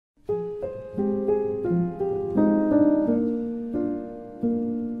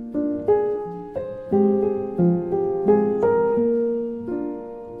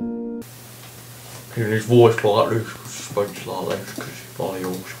voice like this, speaks like this, because he's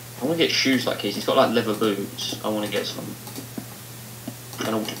yours. I want to get shoes like his. He's got like leather boots. I want to get some. I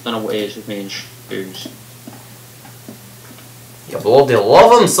don't know what it is with me and shoes. You bloody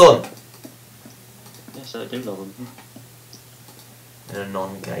love them, son! Yes, I do love them. In a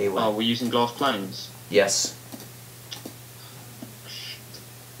non-gay way. Oh, we're using glass planes? Yes.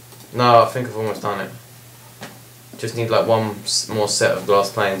 No, I think I've almost done it. Just need like one more set of glass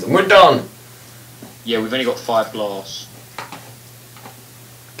planes and we're done! Yeah, we've only got 5 glass.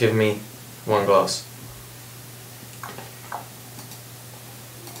 Give me 1 glass.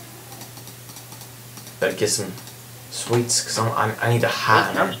 Better get some sweets, because I need a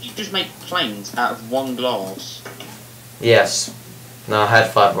hat. How did you just make planes out of 1 glass? Yes. No, I had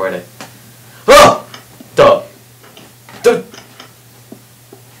 5 already. Oh! Duh! Duh!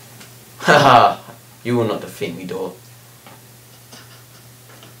 Haha! You will not defeat me, door.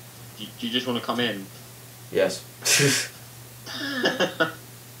 Do you just want to come in? Yes.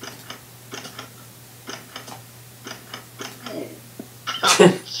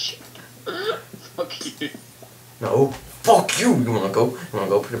 Fuck you. No. Fuck you! You wanna go? You wanna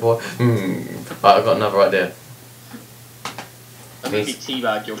go, pretty boy? Right, I've got another idea. Let me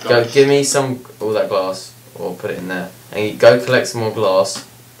teabag your Go, glass. give me all that glass, or put it in there. And you go collect some more glass.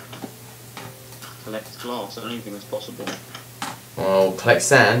 Collect glass, I don't even think that's possible. Well, collect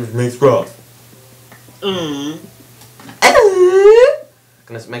sand, which makes rough. Gonna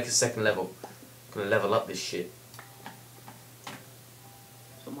make a second level. Gonna level up this shit.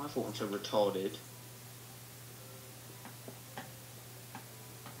 It's not my fault I'm so retarded.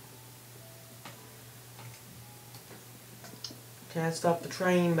 Can't stop the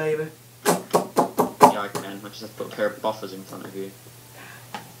train, baby. Yeah, I can. I just have to put a pair of buffers in front of you.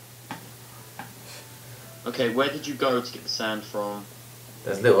 Okay, where did you go to get the sand from?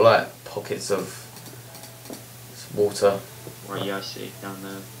 There's little like pockets of water. Right, yeah, I see. Down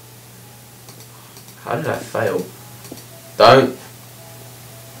there. How did I fail? Don't.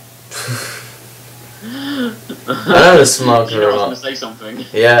 I know the smug You know I was remark. going to say something.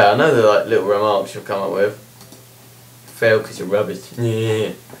 Yeah, I know the like little remarks you'll come up with. Fail because you're rubbish.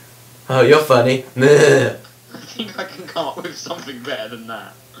 Yeah. Oh, you're funny. I think I can come up with something better than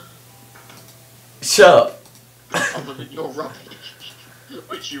that. Shut up. Other than you're rubbish.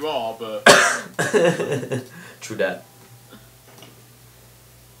 Which you are, but... True that.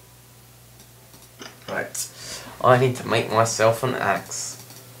 Right. I need to make myself an axe.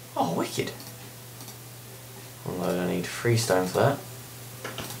 Oh, wicked. Although I need 3 stone for that.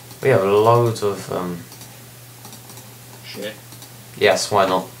 We have loads of, Shit. Yes, why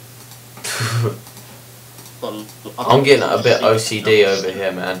not? Well, I'm getting a bit OCD over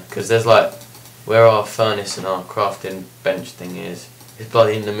here, man. Because there's like... Where our furnace and our crafting bench thing is. It's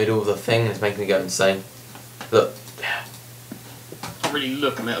bloody in the middle of the thing and it's making me go insane. Look. I can't really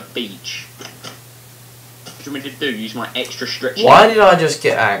look, I'm at a beach. What do you want me to do? Use my extra stretchy... Why did I just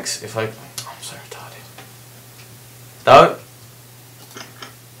get axe if I... I'm so retarded. Don't.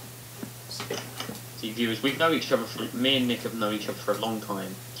 See, viewers, we've known each other for... Me and Nick have known each other for a long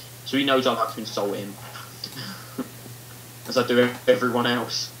time. So he knows I like to insult him. As I do everyone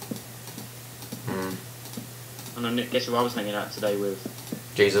else. And then Nick, guess who I was hanging out today with?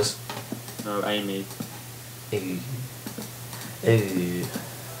 Jesus. No, Amy. Ooh. Ooh.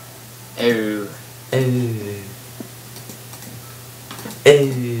 Oh. Ooh.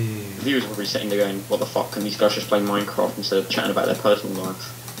 Ooh. Viewers will be sitting there going, what the fuck, can these guys just play Minecraft instead of chatting about their personal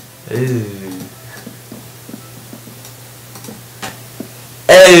life? Ooh.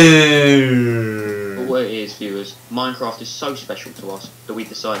 Ooh. But what it is, viewers, Minecraft is so special to us that we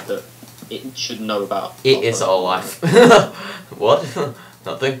decide that it should know about... It is our life. What?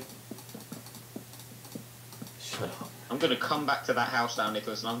 Nothing. Shut up. I'm going to come back to that house now,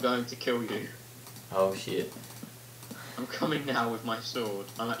 Nicholas, and I'm going to kill you. Oh shit. I'm coming now with my sword.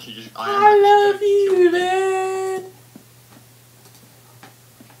 I'm actually just... I love you, man.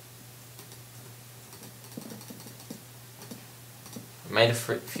 I made a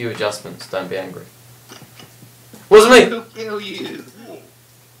few adjustments, don't be angry. Wasn't me! I'll kill you!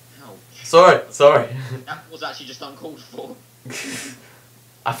 Ouch. Sorry, sorry. That was actually just uncalled for.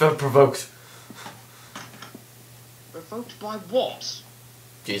 I felt provoked. Provoked by what?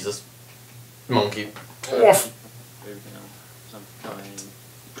 Jesus. Monkey. Moving on. I'm going...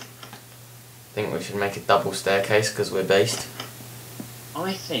 I think we should make a double staircase because we're based.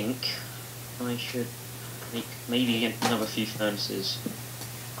 I think I should make maybe another few furnaces.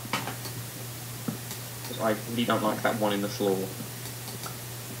 Because I really don't like that one in the floor.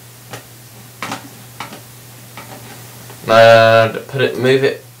 Move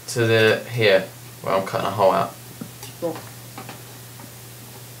it to the here. Well, I'm cutting a hole out. Sure.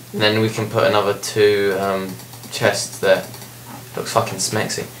 And then we can put another 2 chests there. Looks fucking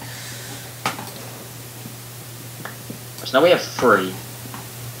smexy. So now we have 3.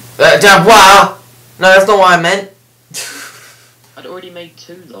 Wow! No, that's not what I meant. I'd already made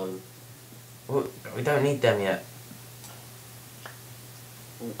 2 though. Well, we don't need them yet.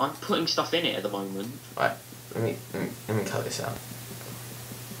 Well, I'm putting stuff in it at the moment. Right, let me cut this out.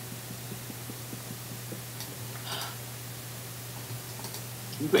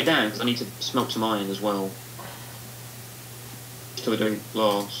 You put it down because I need to smelt some iron as well. Still doing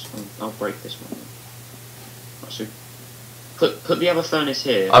glass. I'll break this one. Right, so put the other furnace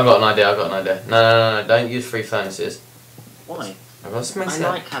here. I've got an idea. No, don't use 3 furnaces. Why? I've got something I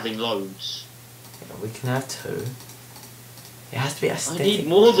like having loads. Yeah, we can have 2. It has to be I aesthetic. need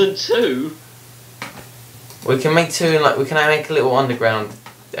more than 2. We can make 2 and we can make a little underground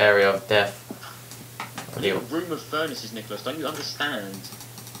area of death. I need a room of furnaces, Nicholas. Don't you understand?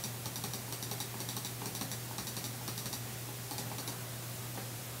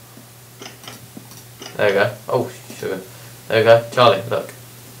 There we go. Oh, sugar. There we go. Charlie, look.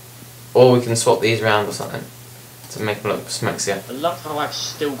 Or we can swap these around or something to make them look smexier. I love how I've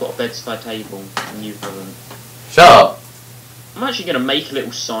still got a bedside table and you haven't. Shut up! I'm actually going to make a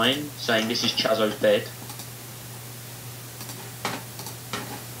little sign saying this is Chazzo's bed.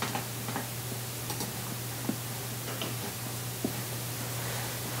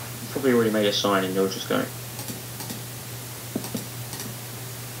 You've probably already made a sign and you're just going.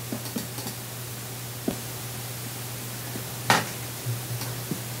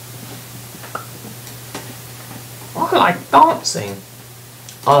 I like dancing.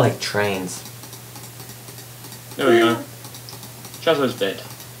 I like trains. There we go. Chazzo's bed.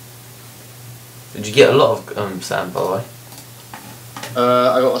 Did you get a lot of sand, by the way?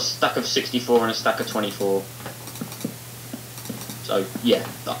 I got a stack of 64 and a stack of 24. So yeah,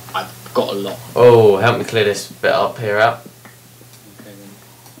 I've got a lot. Oh, help me clear this bit up here out. Okay then.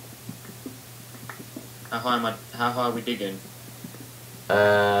 How high are we digging?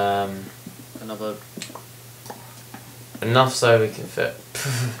 Another. Enough so we can fit.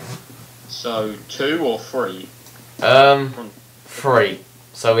 So 2 or 3? 3.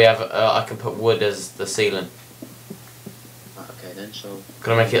 So we have. I can put wood as the ceiling. Okay then. So.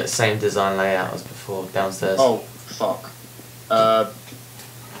 Gonna make it the same design layout as before downstairs. Oh fuck.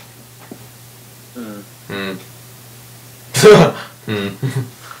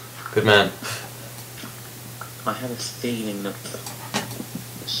 Good man. I have a feeling that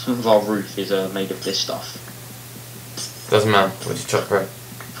some of our roof is made of this stuff. Doesn't matter. We'll just chop through.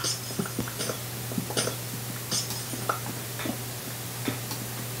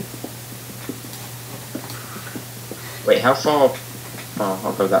 Wait, how far? Oh,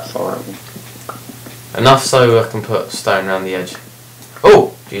 I'll go that far out. Enough so I can put stone around the edge.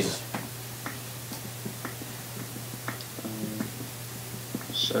 Oh, Jesus.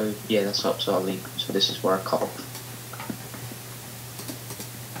 So yeah, that's up. So I'll leave. So this is where I cut off.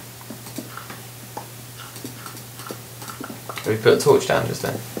 Have we put a torch down just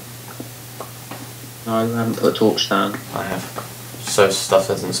then? No, I haven't put a torch down. I have. So stuff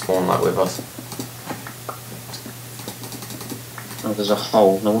doesn't spawn like with us. Oh, there's a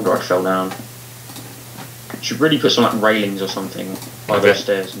hole. No wonder I fell down. Should really put some like railings or something by Okay. those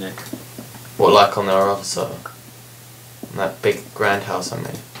stairs, Nick. What, like on our other server? On that big grand house I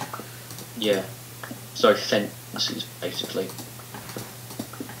made. Yeah. So fences, basically.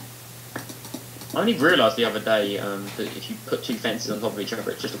 I only realised the other day that if you put 2 fences on top of each other,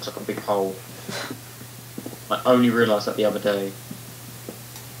 it just looks like a big hole. I only realised that the other day.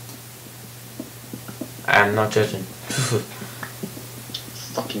 I'm not judging.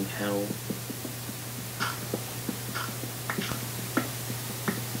 Fucking hell.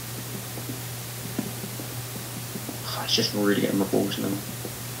 It's just really getting my balls now.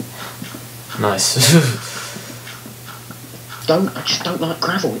 Nice. I just don't like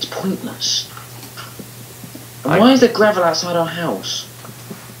gravel, it's pointless. And why is there gravel outside our house?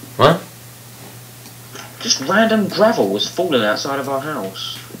 What? Just random gravel was falling outside of our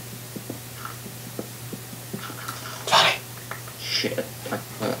house. Johnny. Shit, I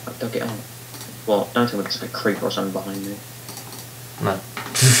dug it up. Well, don't tell me there's like a creeper or something behind me. No.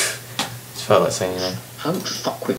 Just felt like saying your name. Don't fuck with